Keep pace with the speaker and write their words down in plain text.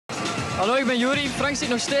Hallo, ik ben Juri. Frank zit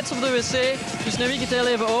nog steeds op de wc, dus neem ik het heel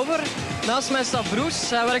even over. Naast mij staat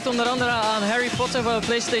Bruce. Hij werkt onder andere aan Harry Potter voor de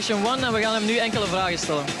PlayStation 1 en we gaan hem nu enkele vragen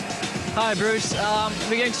stellen. Hi Bruce,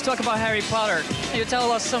 we're going to talk about Harry Potter. Can you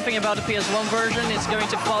tell us something about the PS1 version? It's going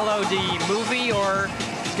to follow the movie or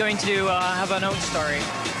it's going to have an own story?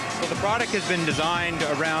 Well, the product has been designed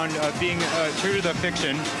around being true to the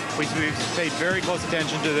fiction. We've paid very close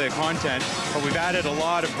attention to the content, but we've added a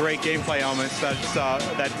lot of great gameplay elements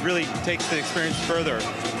that really takes the experience further.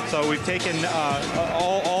 So we've taken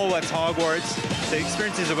all that's Hogwarts. The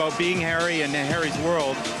experience is about being Harry and Harry's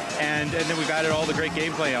world, and then we've added all the great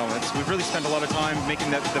gameplay elements. We've really spent a lot of time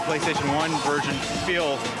making the PlayStation 1 version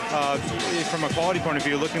feel, from a quality point of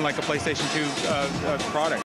view, looking like a PlayStation 2 product.